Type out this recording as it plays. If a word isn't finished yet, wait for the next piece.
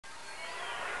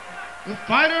The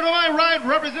fighter to my right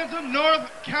represents the North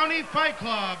County Fight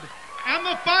Club and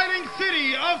the fighting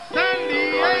city of San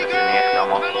Diego,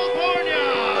 California.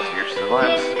 The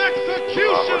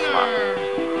Mexicutioner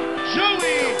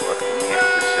Joey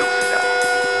Beltran.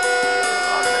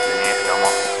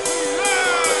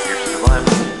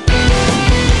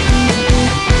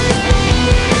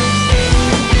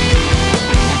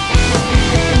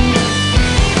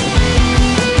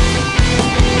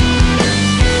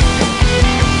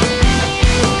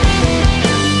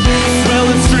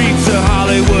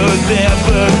 There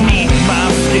beneath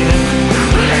my skin.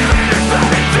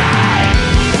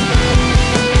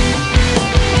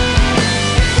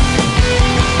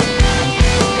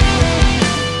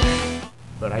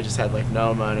 But I just had like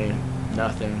no money,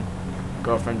 nothing.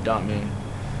 Girlfriend dumped me.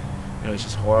 It was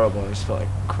just horrible. I just felt like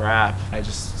crap. I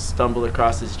just stumbled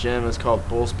across this gym. It was called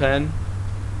Bull's Pen,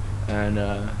 and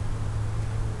I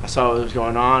saw what was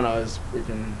going on. I was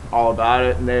freaking all about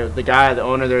it. And the guy, the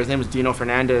owner there, his name was Dino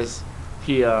Fernandez.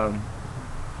 He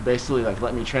basically like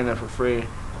let me train there for free.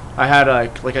 I had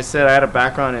like I said, I had a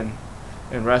background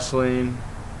in wrestling,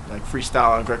 like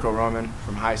freestyle and Greco-Roman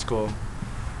from high school,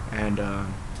 and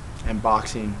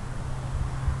boxing.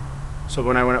 So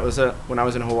when I was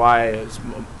in Hawaii, it was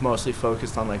mostly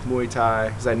focused on like Muay Thai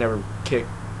because I never kicked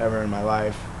ever in my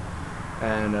life,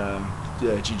 and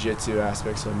the jiu-jitsu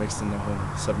aspects, so mixed in the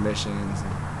whole submissions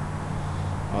and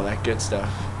all that good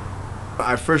stuff.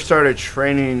 I first started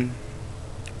training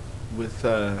with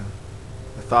the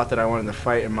thought that I wanted to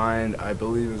fight in mind. I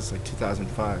believe it was like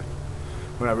 2005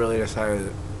 when I really decided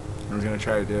that I was going to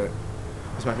try to do it.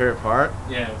 It's my favorite part.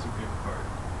 Yeah, it's your favorite part.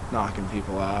 Knocking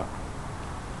people out.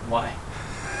 Why?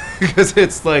 Because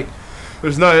it's like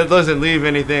it doesn't leave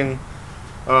anything.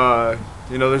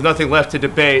 There's nothing left to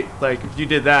debate. Like if you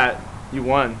did that, you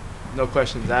won, no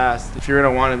questions asked. If you're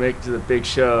gonna want to make it to the big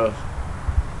show,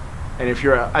 and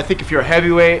I think if you're a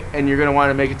heavyweight and you're gonna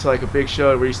want to make it to like a big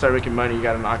show where you start making money, you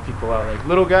gotta knock people out. Like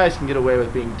little guys can get away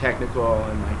with being technical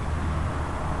and like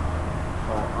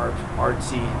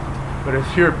artsy, but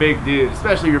if you're a big dude,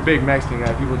 especially if you're a big Mexican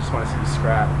guy, people just want to see you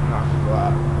scrap and knock people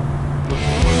out.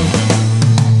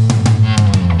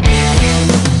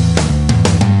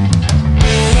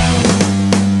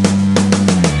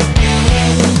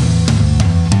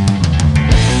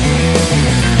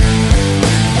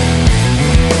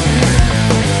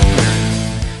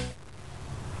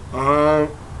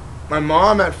 My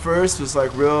mom at first was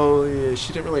like she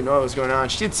didn't really know what was going on.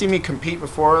 She did see me compete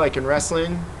before, like in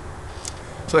wrestling.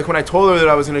 So like when I told her that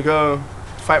I was gonna go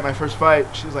fight my first fight,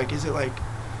 she was like, is it like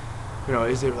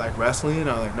wrestling? And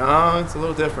I was like, no, it's a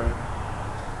little different.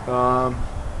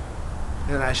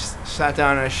 And I just sat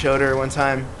down and I showed her one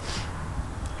time.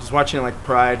 I was watching like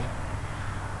Pride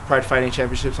Fighting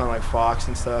Championships on like Fox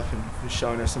and stuff, and was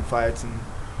showing her some fights, and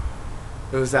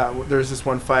there was this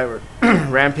one fight where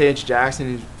Rampage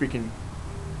Jackson,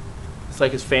 it's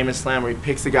like his famous slam where he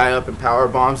picks the guy up and power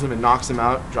bombs him and knocks him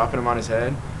out, dropping him on his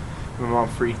head. My mom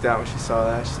freaked out when she saw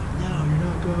that. She's like, no, you're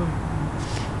not going.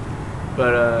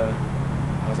 But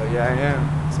I was like, yeah, I am.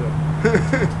 So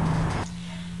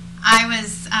I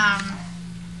was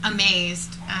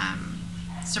amazed,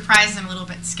 surprised and a little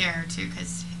bit scared too,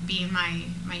 because being my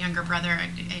younger brother,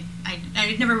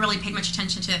 I never really paid much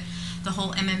attention to the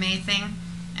whole MMA thing,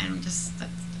 and just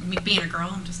being a girl,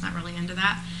 I'm just not really into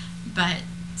that. But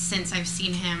since I've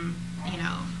seen him,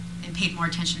 and paid more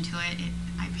attention to it,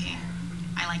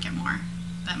 I like it more.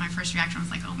 But my first reaction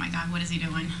was like, oh my God, what is he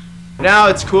doing? Now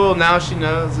it's cool. Now she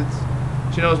knows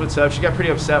what's up. She got pretty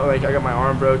upset when I got my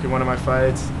arm broke in one of my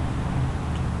fights.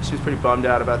 She was pretty bummed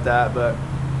out about that, but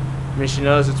I mean, she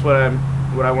knows it's what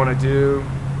I want to do.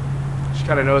 She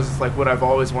kind of knows it's like what I've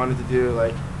always wanted to do.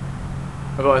 Like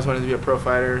I've always wanted to be a pro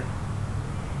fighter,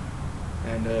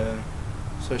 and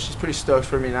so she's pretty stoked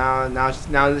for me now. Now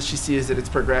that she sees that it's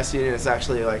progressing and it's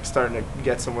actually like starting to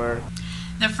get somewhere.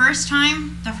 The first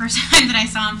time that I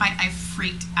saw him fight, I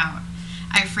freaked out.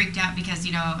 I freaked out because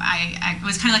I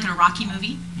was kind of like in a Rocky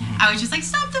movie. Mm-hmm. I was just like,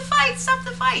 stop the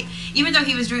fight, even though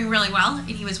he was doing really well and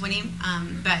he was winning.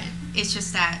 But it's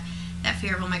just that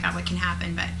fear of, oh my God, what can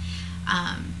happen?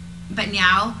 But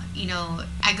now,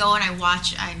 I go and I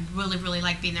watch. I really, really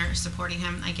like being there supporting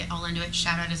him. I get all into it,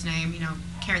 shout out his name,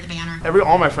 carry the banner.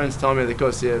 All my friends tell me that go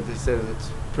see it. They said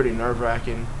it's pretty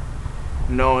nerve-wracking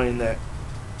knowing that,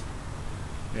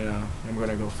 I'm going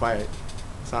to go fight.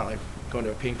 It's not like going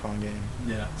to a ping pong game.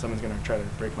 Yeah. Someone's going to try to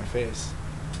break my face.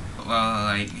 Well,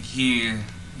 like, he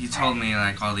told me,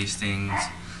 like, all these things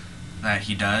that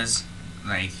he does.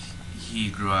 Like, he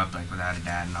grew up, like, without a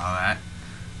dad and all that.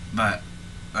 But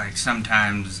like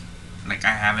sometimes, like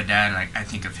I have a dad, like I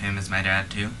think of him as my dad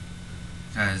too.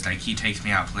 because like he takes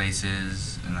me out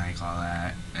places and like all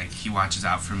that. Like he watches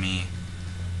out for me,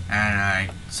 and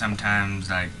like sometimes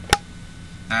like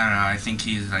I don't know. I think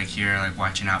he's like here like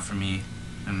watching out for me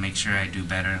and make sure I do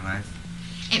better in life.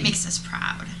 It makes us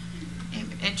proud.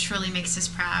 It truly makes us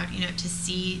proud, you know, to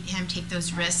see him take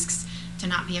those risks, to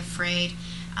not be afraid.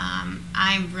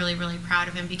 I'm really, really proud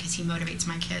of him because he motivates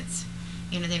my kids.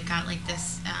 You know, they've got like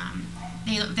this,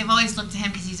 they've always looked to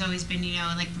him because he's always been, you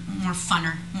know, like more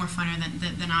funner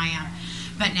than I am.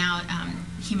 But now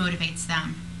he motivates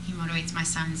them. He motivates my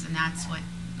sons, and that's what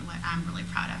I'm really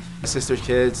proud of. My sister's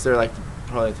kids, they're like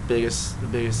probably the biggest,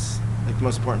 like the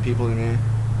most important people to me.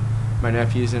 My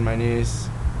nephews and my niece.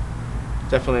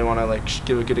 Definitely want to like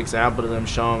give a good example to them,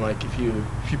 show them like if you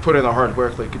put in the hard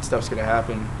work, like good stuff's gonna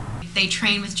happen. They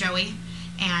train with Joey,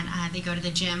 and they go to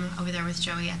the gym over there with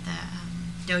Joey at the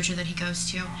dojo that he goes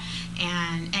to,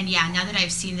 and yeah, now that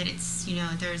I've seen that it's, you know,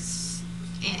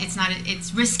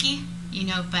 it's risky, you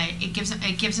know, but it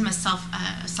gives him a self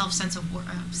sense of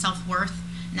self-worth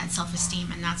and that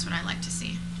self-esteem, and that's what I like to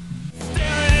see.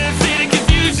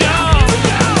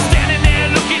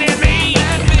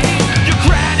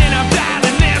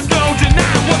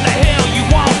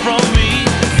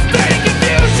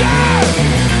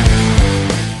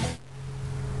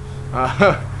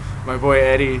 My boy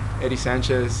Eddie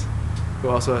Sanchez, who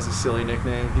also has a silly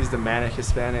nickname. He's the Manic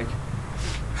Hispanic.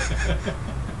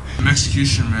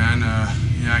 Mexicutioner, man.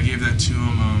 Yeah, I gave that to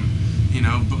him. You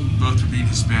know, both are being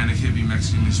Hispanic, he'd be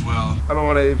Mexican as well. I don't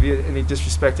want to be any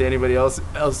disrespect to anybody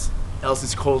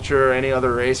else's culture or any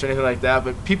other race or anything like that,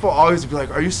 but people always be like,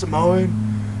 "Are you Samoan?"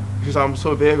 Because I'm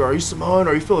so big. Or, "Are you Samoan?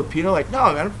 Or are you Filipino?" Like,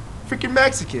 no, man, I'm freaking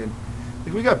Mexican.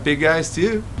 Like, we got big guys too.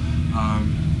 You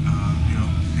know,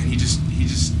 and he just,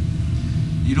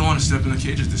 you don't want to step in the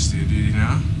cage with this dude, you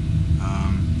know.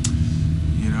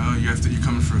 You know, you're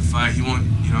coming for a fight. He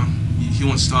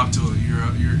won't stop till you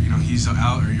know, he's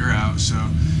out or you're out. So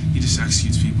he just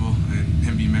executes people, and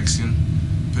him being Mexican,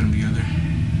 put them together.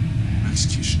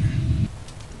 Mexicutioner.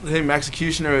 I think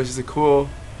Mexicutioner is a cool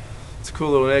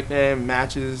little nickname.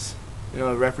 Matches, you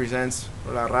know, it represents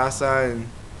la raza and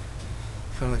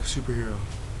kind of like a superhero.